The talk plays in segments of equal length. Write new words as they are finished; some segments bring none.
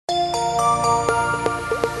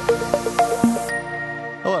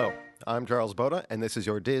I'm Charles Boda, and this is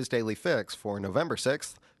your Diz Daily Fix for November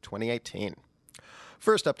 6th, 2018.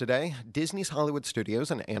 First up today, Disney's Hollywood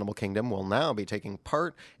Studios and Animal Kingdom will now be taking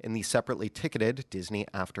part in the separately ticketed Disney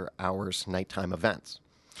After Hours nighttime events.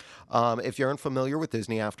 If you're unfamiliar with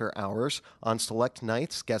Disney After Hours, on select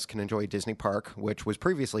nights, guests can enjoy Disney Park, which was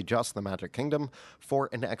previously just the Magic Kingdom, for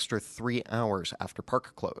an extra 3 hours after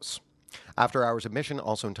park close. After Hours admission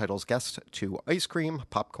also entitles guests to ice cream,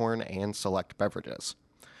 popcorn, and select beverages.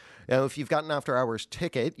 Now, if you've got an After Hours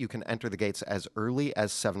ticket, you can enter the gates as early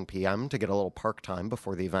as 7 p.m. to get a little park time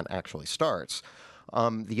before the event actually starts.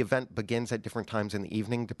 The event begins at different times in the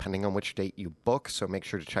evening, depending on which date you book, so make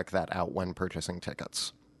sure to check that out when purchasing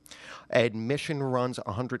tickets. Admission runs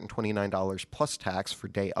 $129 plus tax for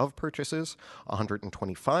day of purchases,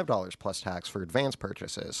 $125 plus tax for advance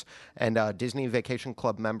purchases, and Disney Vacation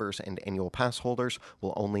Club members and annual pass holders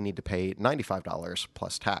will only need to pay $95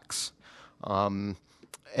 plus tax.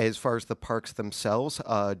 As far as the parks themselves,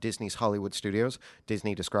 Disney's Hollywood Studios,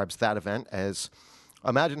 Disney describes that event as,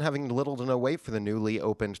 imagine having little to no wait for the newly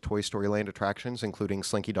opened Toy Story Land attractions, including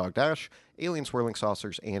Slinky Dog Dash, Alien Swirling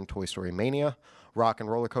Saucers, and Toy Story Mania. Rock and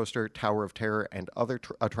Roller Coaster, Tower of Terror, and other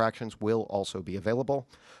attractions will also be available.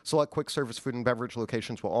 Select quick service food and beverage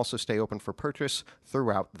locations will also stay open for purchase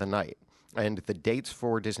throughout the night. And the dates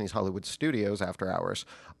for Disney's Hollywood Studios After Hours,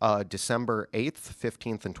 December 8th,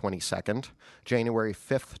 15th, and 22nd, January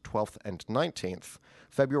 5th, 12th, and 19th,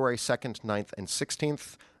 February 2nd, 9th, and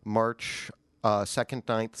 16th, March 2nd,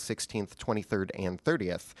 9th, 16th, 23rd, and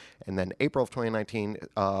 30th, and then April of 2019,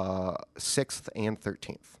 6th and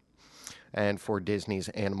 13th. And for Disney's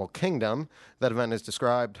Animal Kingdom, that event is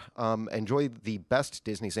described, enjoy the best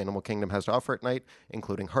Disney's Animal Kingdom has to offer at night,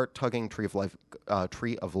 including heart-tugging Tree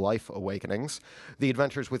of Life awakenings, the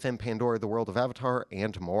adventures within Pandora, the World of Avatar,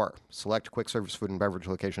 and more. Select quick-service food and beverage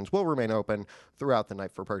locations will remain open throughout the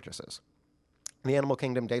night for purchases. The Animal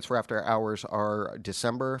Kingdom dates for After Hours are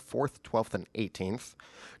December 4th, 12th, and 18th,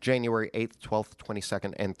 January 8th, 12th,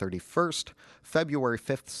 22nd, and 31st, February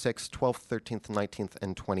 5th, 6th, 12th, 13th, 19th,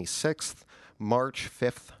 and 26th, March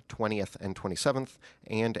 5th, 20th, and 27th,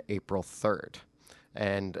 and April 3rd.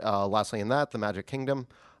 And lastly in that, the Magic Kingdom,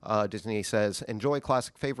 Disney says, enjoy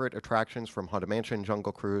classic favorite attractions from Haunted Mansion,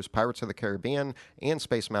 Jungle Cruise, Pirates of the Caribbean, and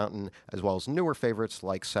Space Mountain, as well as newer favorites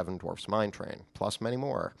like Seven Dwarfs Mine Train, plus many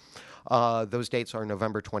more. Those dates are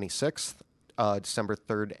November 26th, December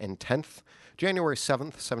 3rd and 10th, January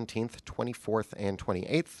 7th, 17th, 24th, and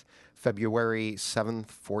 28th, February 7th,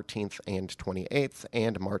 14th, and 28th,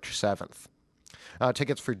 and March 7th.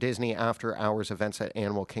 Tickets for Disney After Hours events at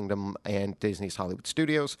Animal Kingdom and Disney's Hollywood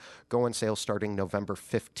Studios go on sale starting November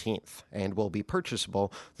 15th and will be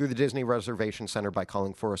purchasable through the Disney Reservation Center by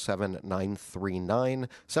calling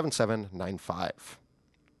 407-939-7795.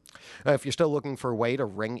 If you're still looking for a way to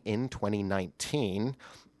ring in 2019,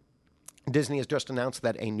 Disney has just announced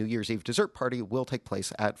that a New Year's Eve dessert party will take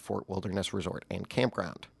place at Fort Wilderness Resort and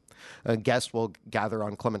Campground. Guests will gather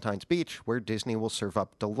on Clementine's Beach, where Disney will serve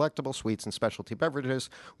up delectable sweets and specialty beverages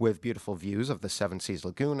with beautiful views of the Seven Seas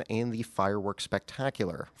Lagoon and the Fireworks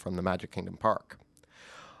Spectacular from the Magic Kingdom Park.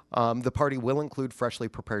 The party will include freshly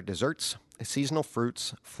prepared desserts, seasonal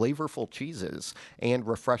fruits, flavorful cheeses, and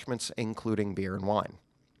refreshments including beer and wine.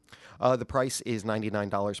 The price is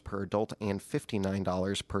 $99 per adult and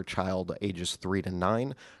 $59 per child ages 3 to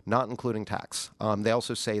 9, not including tax. They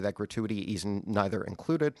also say that gratuity is neither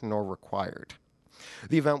included nor required.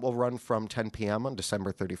 The event will run from 10 p.m. on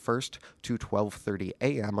December 31st to 12:30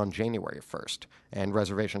 a.m. on January 1st, and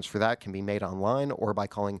reservations for that can be made online or by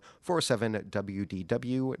calling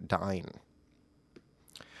 407-WDW-DINE.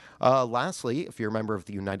 Lastly, if you're a member of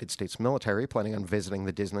the United States military planning on visiting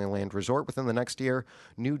the Disneyland Resort within the next year,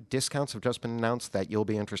 new discounts have just been announced that you'll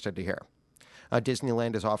be interested to hear.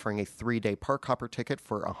 Disneyland is offering a 3-day park hopper ticket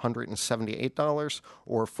for $178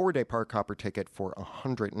 or a 4-day park hopper ticket for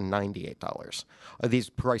 $198.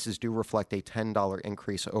 These prices do reflect a $10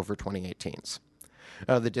 increase over 2018's.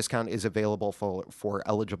 The discount is available for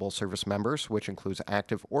eligible service members, which includes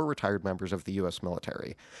active or retired members of the U.S.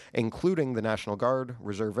 military, including the National Guard,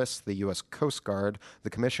 reservists, the U.S. Coast Guard, the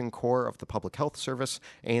Commission Corps of the Public Health Service,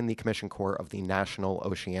 and the Commission Corps of the National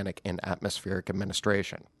Oceanic and Atmospheric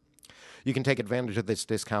Administration. You can take advantage of this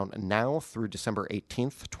discount now through December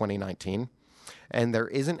 18th, 2019. And there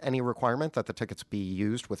isn't any requirement that the tickets be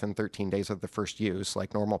used within 13 days of the first use,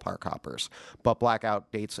 like normal park hoppers. But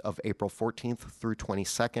blackout dates of April 14th through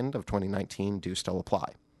 22nd of 2019 do still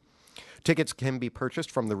apply. Tickets can be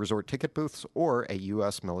purchased from the resort ticket booths or a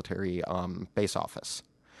U.S. military base office.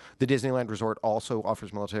 The Disneyland Resort also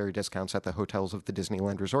offers military discounts at the hotels of the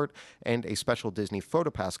Disneyland Resort and a special Disney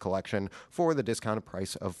PhotoPass collection for the discounted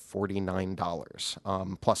price of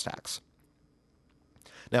 $49 plus tax.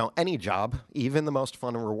 Now, any job, even the most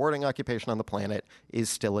fun and rewarding occupation on the planet, is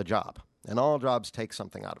still a job, and all jobs take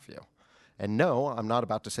something out of you. And no, I'm not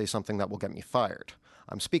about to say something that will get me fired.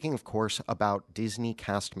 I'm speaking, of course, about Disney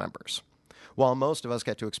cast members. While most of us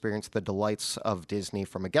get to experience the delights of Disney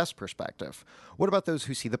from a guest perspective, what about those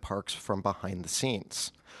who see the parks from behind the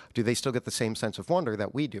scenes? Do they still get the same sense of wonder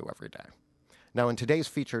that we do every day? Now, in today's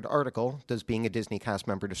featured article, Does Being a Disney Cast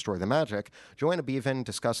Member Destroy the Magic?, Joanna Bevan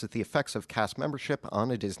discusses the effects of cast membership on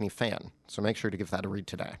a Disney fan, so make sure to give that a read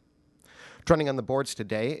today. Trending on the boards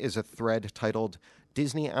today is a thread titled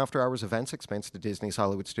Disney After Hours Events Expands to Disney's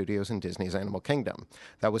Hollywood Studios and Disney's Animal Kingdom.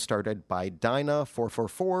 That was started by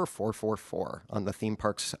Dinah444444 on the Theme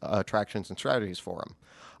Parks Attractions and Strategies Forum.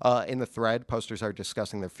 In the thread, posters are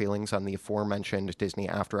discussing their feelings on the aforementioned Disney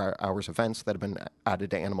After Hours events that have been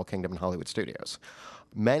added to Animal Kingdom and Hollywood Studios.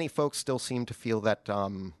 Many folks still seem to feel that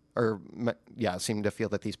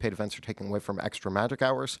these paid events are taking away from extra magic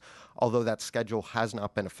hours, although that schedule has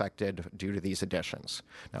not been affected due to these additions.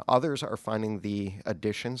 Now, others are finding the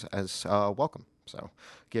additions as welcome, so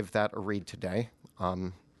give that a read today.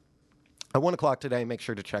 At 1 o'clock today, make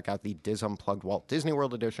sure to check out the Diz Unplugged Walt Disney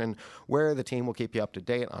World edition, where the team will keep you up to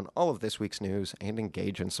date on all of this week's news and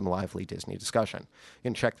engage in some lively Disney discussion. You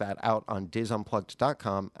can check that out on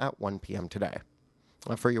DizUnplugged.com at 1 p.m. today.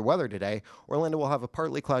 For your weather today, Orlando will have a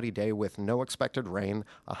partly cloudy day with no expected rain,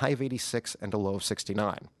 a high of 86 and a low of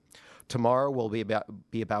 69. Tomorrow will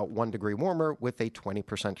be about 1 degree warmer with a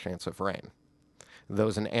 20% chance of rain.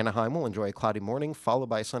 Those in Anaheim will enjoy a cloudy morning followed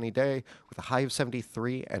by a sunny day with a high of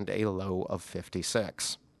 73 and a low of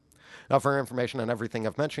 56. Now, for information on everything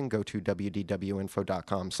I've mentioned, go to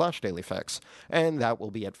wdwinfo.com/dailyfix. And that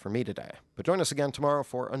will be it for me today. But join us again tomorrow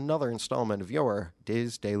for another installment of your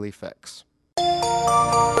Diz Daily Fix.